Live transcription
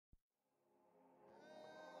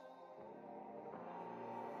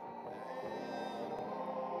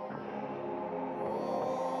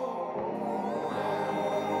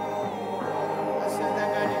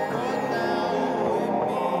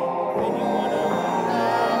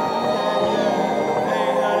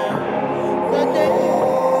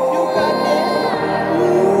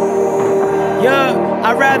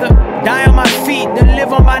Die on my feet, then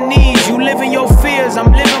live on my knees. You live in your fears,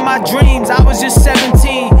 I'm living my dreams. I was just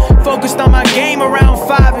 17, focused on my game around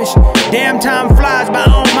 5-ish. Damn, time flies, but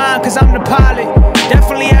I don't mind cause I'm the pilot.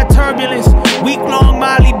 Definitely had turbulence, week-long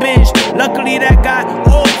Molly binge. Luckily that got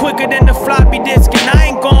old quicker than the floppy disk. And I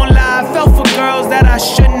ain't gon' lie, I fell for girls that I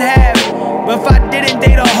shouldn't have. But if I didn't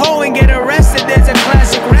date a hoe and get arrested, there's a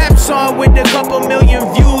classic rap song with a couple million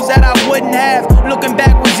views that I wouldn't have. Looking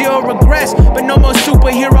back with zero regrets, but no more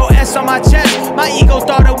superhero S on my chest. My ego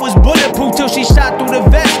thought it was bulletproof till she shot through the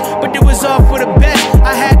vest, but it was all for the best.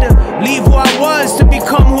 I had to leave who I was to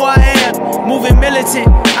become who I am. Moving militant,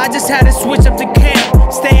 I just had to switch up the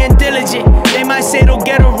camp. Staying diligent, they might say they'll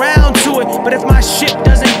get around to it, but if my ship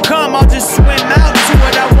doesn't come, I'll just swim out to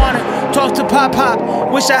it. I wanna talk to Pop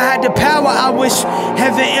Pop, wish I had the power. I wish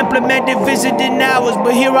heaven implemented visiting hours,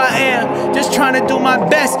 but here I am, just trying to do my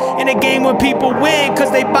best in a game where people win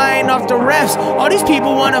cause they buying off the refs. All these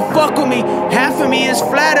people wanna fuck with me, half of me is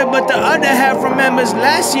flattered, but the other half remembers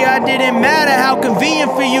last year I didn't matter. How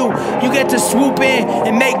convenient for you, you get to swoop in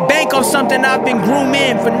and make bank on something I've been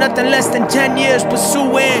grooming for nothing less than 10 years pursuing.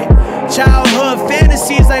 Childhood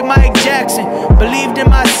fantasies like Mike Jackson, believed in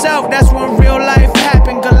myself, that's when real life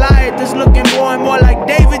happened. Goliath is looking more and more like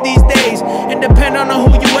David these days, and depending on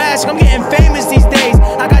who you ask, I'm getting famous